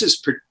 And this is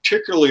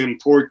particularly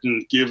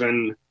important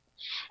given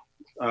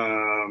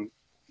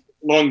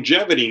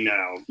longevity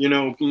now.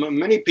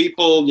 Many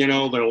people,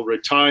 they'll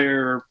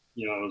retire,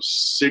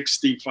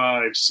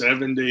 65,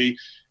 70.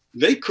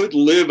 They could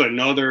live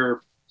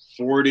another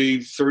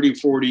 40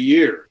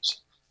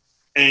 years.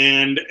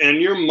 And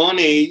your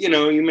money,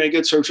 you may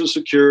get Social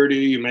Security,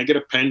 you may get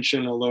a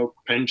pension, although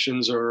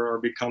pensions are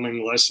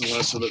becoming less and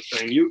less of a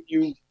thing.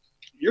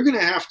 you're going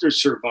to have to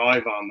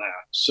survive on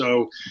that.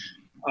 So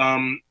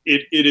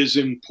it is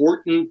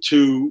important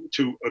to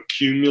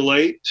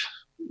accumulate.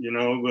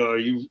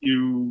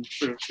 You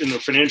in the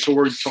financial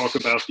world talk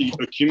about the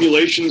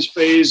accumulations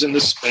phase and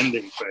the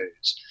spending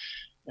phase.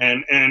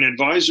 And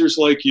advisors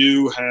like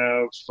you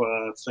have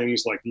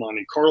things like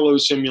Monte Carlo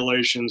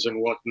simulations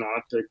and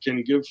whatnot that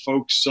can give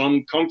folks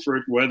some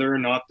comfort whether or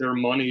not their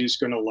money is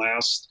going to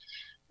last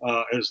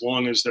as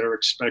long as they're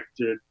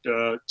expected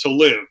to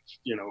live,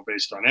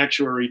 based on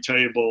actuary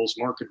tables,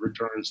 market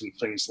returns, and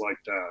things like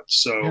that.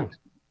 So,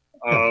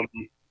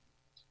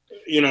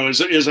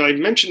 as I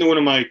mentioned to one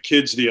of my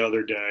kids the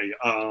other day,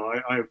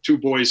 I have two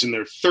boys in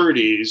their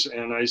 30s,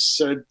 and I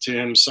said to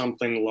him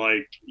something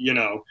like,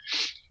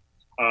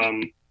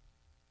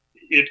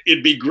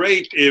 it'd be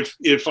great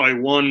if I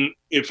won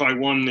the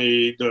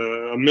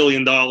 $1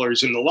 million in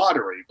the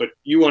lottery, but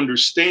you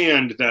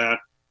understand that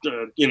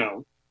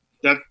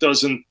that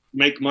doesn't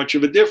make much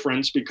of a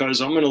difference because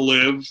I'm going to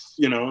live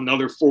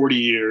another 40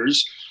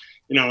 years.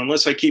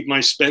 Unless I keep my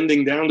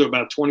spending down to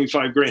about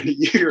 25 grand a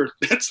year,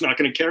 that's not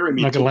going to carry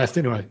me. Not going to last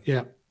anyway.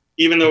 Yeah.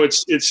 Even though it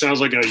sounds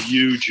like a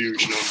huge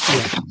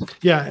number.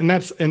 Yeah. And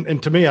that's,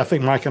 and to me, I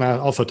think Mike and I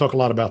also talk a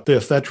lot about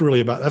this. That's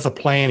a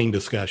planning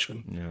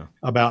discussion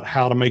about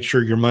how to make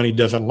sure your money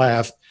doesn't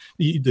last,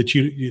 that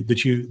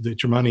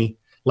your money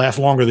lasts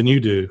longer than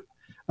you do.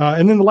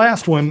 And then the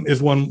last one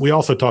is one we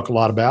also talk a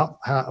lot about.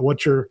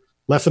 What's your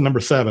lesson number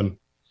 7?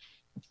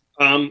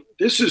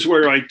 This is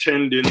where I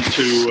tend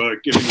into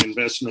giving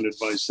investment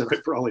advice that I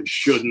probably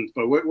shouldn't.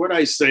 But what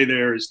I say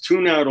there is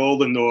tune out all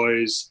the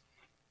noise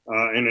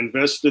and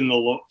invest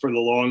for the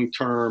long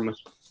term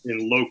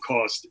in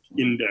low-cost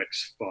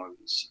index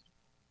funds.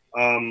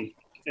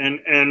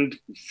 And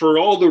for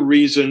all the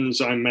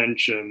reasons I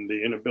mentioned,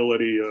 the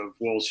inability of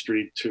Wall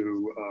Street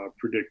to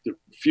predict the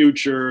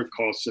future,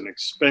 costs and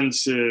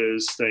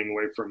expenses, staying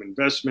away from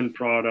investment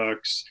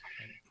products,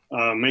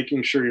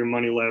 making sure your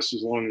money lasts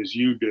as long as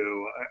you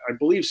do. I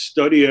believe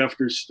study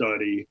after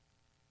study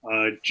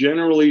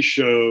generally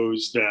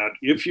shows that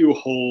if you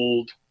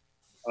hold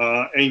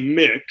a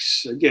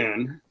mix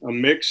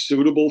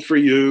suitable for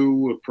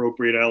you,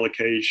 appropriate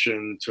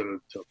allocation to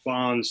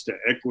bonds, to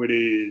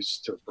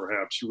equities, to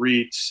perhaps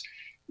REITs,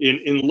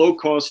 in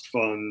low-cost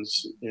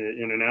funds,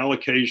 in an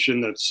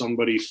allocation that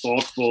somebody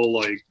thoughtful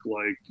like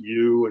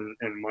you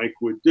and Mike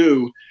would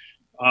do,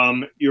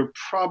 you're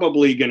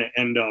probably going to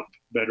end up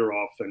better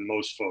off than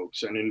most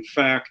folks. And in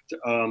fact,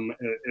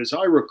 as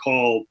I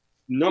recall,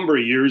 a number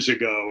of years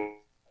ago,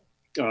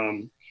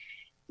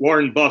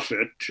 Warren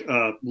Buffett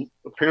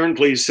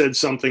apparently said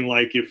something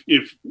like,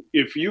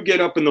 if you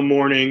get up in the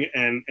morning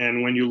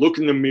and when you look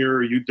in the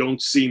mirror, you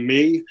don't see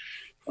me,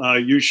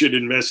 you should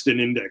invest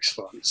in index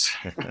funds.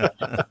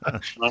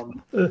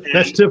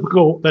 That's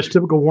typical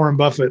Warren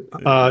Buffett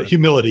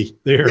humility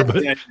there,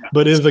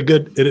 but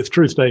it is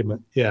true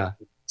statement. Yeah.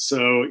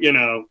 So,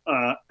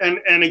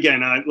 and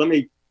again, let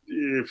me,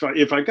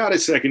 if I got a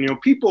second,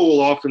 people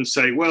will often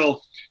say,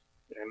 well,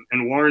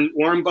 and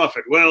Warren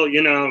Buffett, well,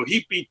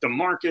 he beat the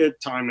market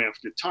time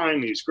after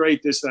time. He's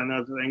great, this, that, and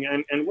other thing.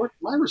 And what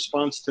my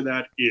response to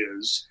that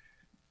is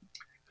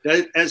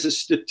that as a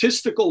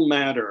statistical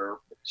matter,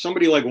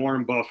 somebody like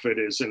Warren Buffett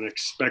is an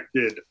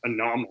expected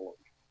anomaly.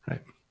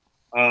 Right.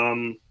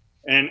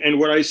 And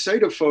what I say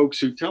to folks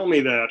who tell me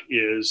that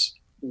is,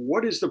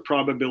 what is the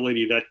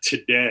probability that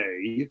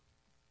today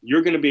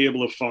you're going to be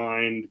able to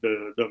find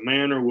the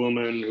man or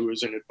woman who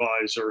is an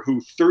advisor who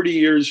 30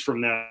 years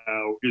from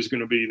now is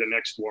going to be the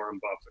next Warren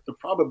Buffett? The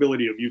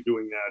probability of you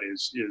doing that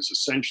is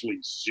essentially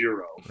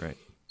zero. Right.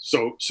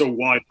 So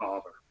why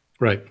bother?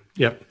 Right.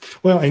 Yep.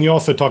 Well, and you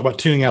also talk about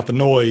tuning out the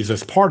noise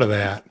as part of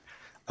that,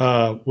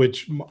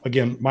 which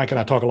again, Mike and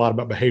I talk a lot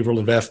about behavioral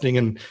investing,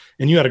 and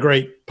you had a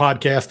great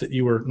podcast that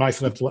you were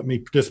nice enough to let me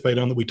participate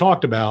on that we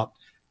talked about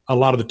a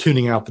lot of the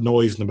tuning out the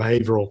noise and the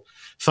behavioral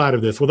side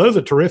of this. Well, those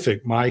are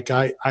terrific, Mike.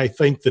 I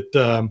think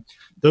that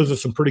those are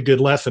some pretty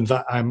good lessons.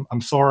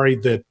 I'm sorry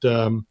that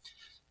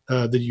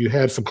that you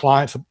had some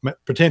clients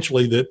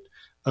potentially that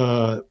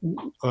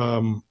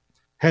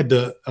had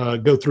to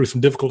go through some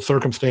difficult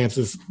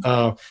circumstances,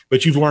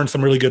 but you've learned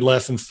some really good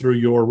lessons through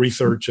your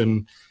research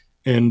and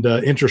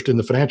interest in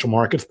the financial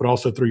markets, but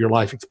also through your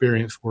life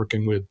experience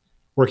working with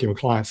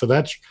clients. So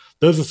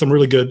those are some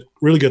really good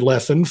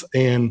lessons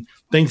and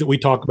things that we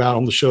talk about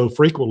on the show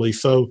frequently.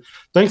 So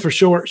thanks for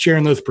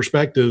sharing those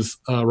perspectives,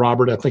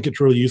 Robert. I think it's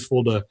really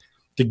useful to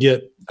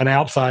get an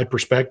outside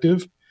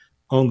perspective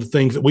on the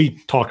things that we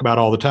talk about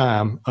all the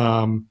time.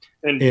 And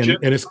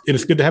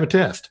it's good to have a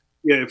test.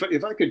 Yeah,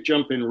 if I could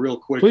jump in real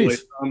quickly.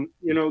 Please.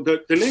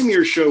 The name of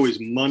your show is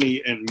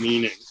Money and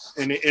Meaning,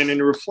 and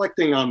in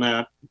reflecting on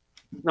that,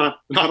 not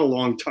a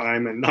long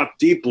time and not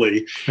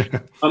deeply,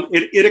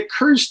 it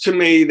occurs to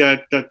me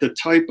that the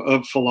type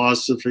of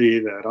philosophy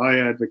that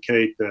I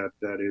advocate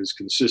that is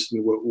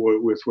consistent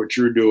with what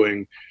you're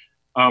doing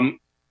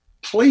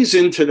plays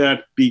into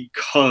that,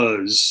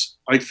 because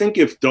I think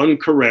if done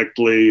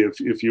correctly,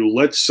 if you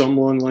let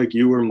someone like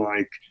you or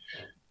Mike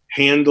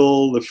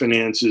handle the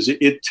finances,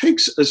 it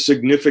takes a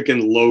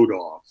significant load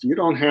off. You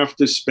don't have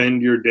to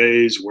spend your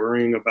days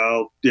worrying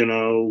about,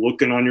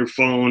 looking on your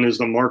phone, is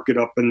the market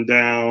up and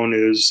down,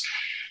 is,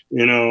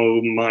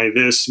 my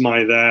this,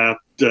 my that,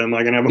 am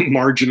I going to have a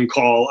margin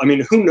call? I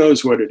mean, who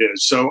knows what it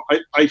is? So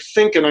I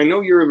think, and I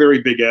know you're a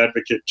very big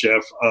advocate,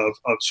 Jeff, of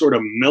sort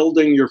of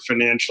melding your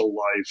financial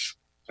life,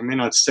 I may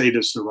not say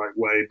this the right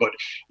way, but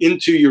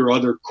into your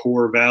other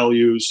core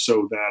values,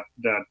 so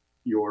that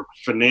your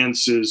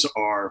finances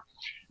are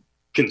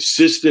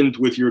consistent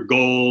with your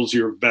goals,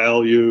 your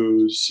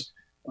values.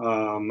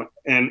 And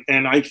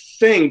I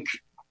think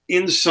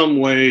in some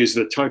ways,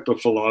 the type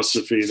of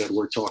philosophy that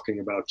we're talking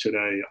about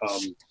today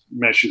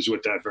meshes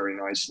with that very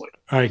nicely.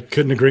 I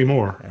couldn't agree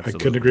more. Absolutely. I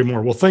couldn't agree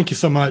more. Well, thank you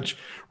so much,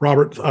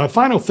 Robert.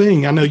 Final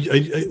thing, I know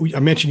I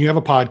mentioned you have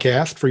a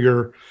podcast for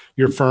your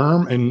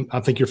firm, and I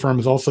think your firm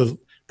is also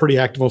pretty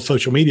active on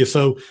social media.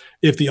 So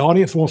if the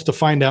audience wants to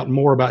find out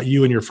more about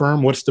you and your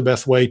firm, what's the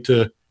best way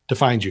to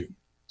find you?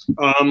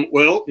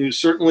 Well, you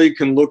certainly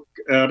can look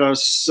at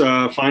us,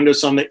 find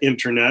us on the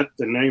internet.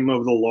 The name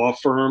of the law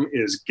firm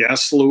is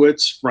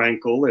Gaslowitz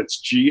Frankel. It's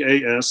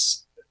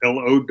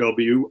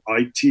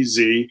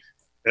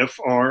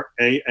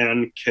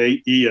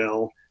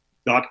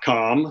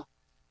GASLOWITZFRANKEL.com.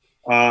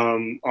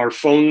 Our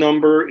phone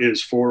number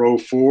is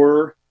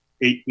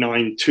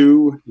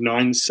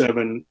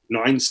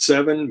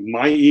 404-892-9797.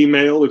 My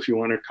email, if you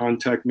want to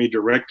contact me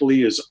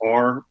directly, is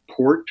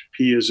rport,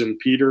 P as in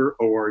Peter,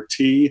 ORT,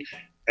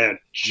 at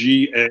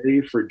GA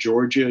for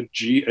Georgia,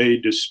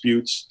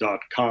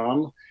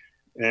 GAdisputes.com.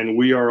 And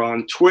we are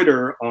on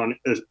Twitter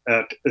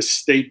at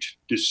Estate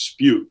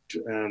Dispute.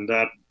 And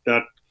that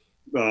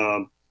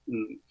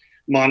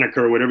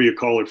moniker, whatever you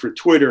call it, for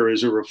Twitter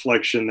is a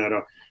reflection that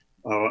a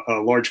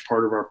large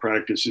part of our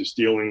practice is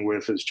dealing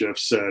with, as Jeff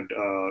said,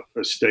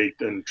 estate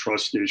and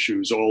trust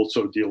issues,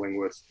 also dealing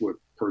with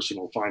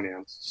personal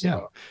finance.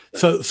 Yeah.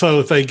 So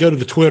if they go to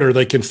the Twitter,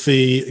 they can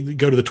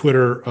go to the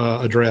Twitter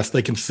address,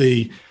 they can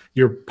see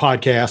your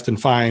podcast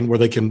and find where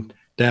they can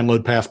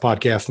download past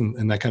podcasts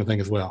and that kind of thing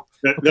as well.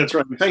 That's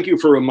right. Thank you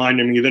for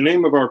reminding me. The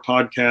name of our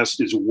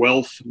podcast is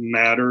Wealth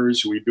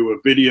Matters. We do a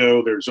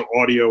video. There's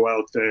audio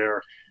out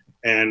there.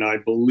 And I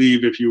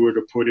believe if you were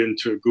to put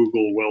into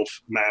Google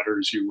Wealth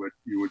Matters, you would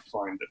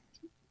find it.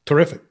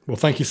 Terrific. Well,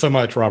 thank you so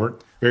much,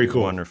 Robert. Very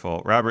cool.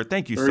 Wonderful. Robert,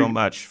 thank you so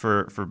much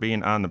for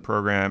being on the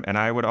program. And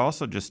I would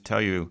also just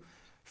tell you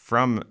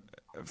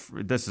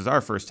this is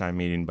our first time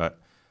meeting, but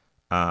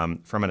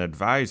from an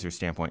advisor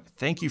standpoint,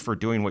 thank you for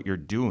doing what you're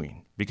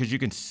doing, because you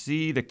can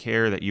see the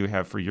care that you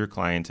have for your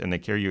clients and the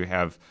care you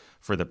have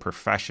for the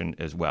profession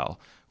as well,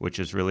 which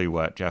is really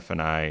what Jeff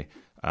and I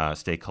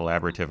stay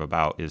collaborative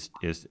about, is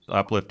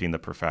uplifting the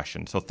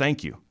profession. So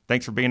thank you.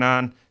 Thanks for being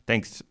on.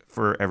 Thanks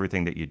for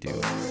everything that you do.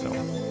 So,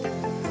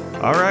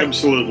 all right.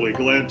 Absolutely.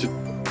 Glad to.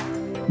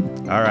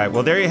 All right.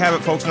 Well, there you have it,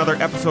 folks. Another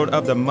episode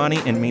of the Money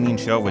and Meaning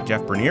Show with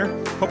Jeff Bernier.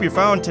 Hope you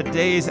found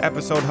today's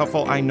episode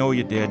helpful. I know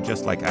you did,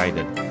 just like I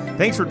did.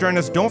 Thanks for joining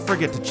us. Don't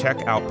forget to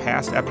check out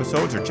past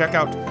episodes, or check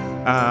out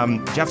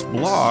Jeff's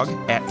blog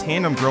at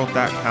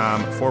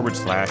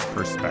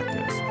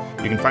tandemgrowth.com/perspectives.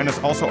 You can find us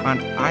also on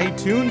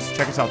iTunes.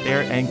 Check us out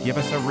there and give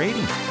us a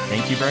rating.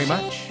 Thank you very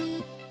much.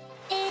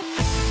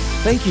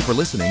 Thank you for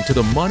listening to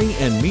the Money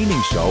and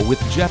Meaning Show with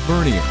Jeff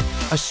Bernier,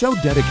 a show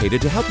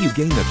dedicated to help you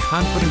gain the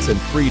confidence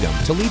and freedom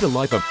to lead a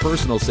life of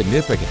personal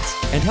significance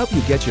and help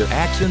you get your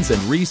actions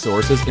and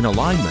resources in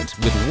alignment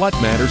with what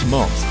matters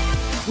most.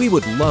 We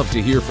would love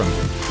to hear from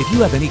you. If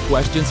you have any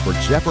questions for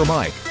Jeff or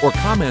Mike, or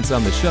comments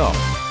on the show,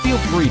 feel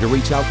free to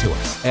reach out to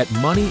us at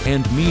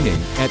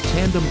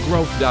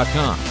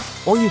moneyandmeaning@tandemgrowth.com,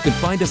 or you can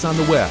find us on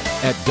the web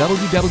at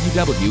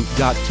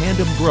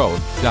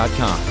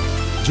www.tandemgrowth.com.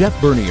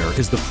 Jeff Bernier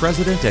is the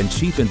President and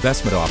Chief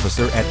Investment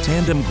Officer at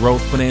Tandem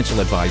Growth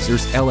Financial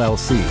Advisors,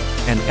 LLC,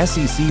 an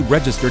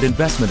SEC-registered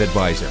investment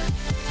advisor.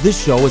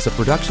 This show is a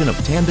production of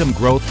Tandem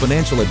Growth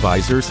Financial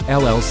Advisors,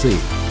 LLC.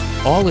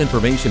 All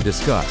information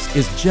discussed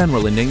is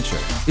general in nature,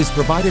 is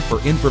provided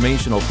for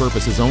informational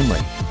purposes only,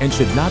 and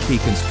should not be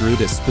construed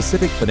as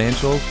specific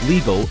financial,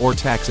 legal, or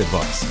tax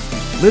advice.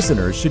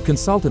 Listeners should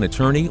consult an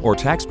attorney or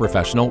tax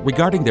professional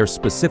regarding their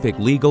specific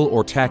legal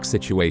or tax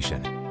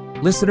situation.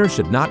 Listeners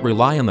should not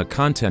rely on the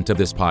content of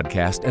this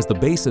podcast as the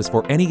basis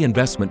for any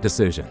investment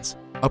decisions.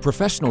 A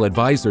professional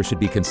advisor should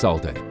be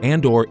consulted,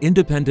 and/or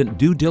independent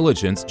due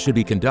diligence should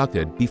be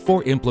conducted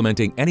before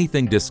implementing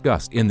anything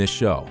discussed in this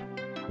show.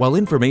 While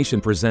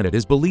information presented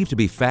is believed to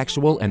be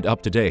factual and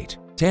up-to-date,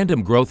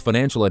 Tandem Growth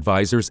Financial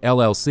Advisors,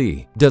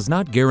 LLC does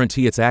not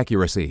guarantee its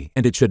accuracy,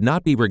 and it should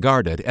not be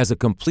regarded as a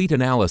complete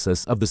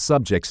analysis of the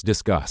subjects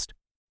discussed.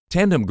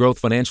 Tandem Growth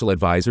Financial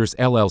Advisors,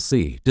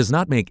 LLC does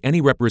not make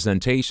any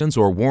representations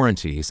or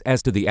warranties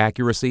as to the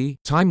accuracy,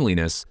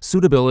 timeliness,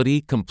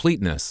 suitability,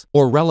 completeness,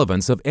 or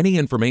relevance of any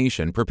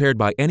information prepared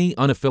by any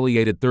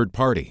unaffiliated third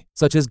party,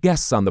 such as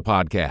guests on the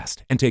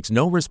podcast, and takes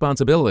no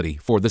responsibility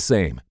for the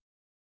same.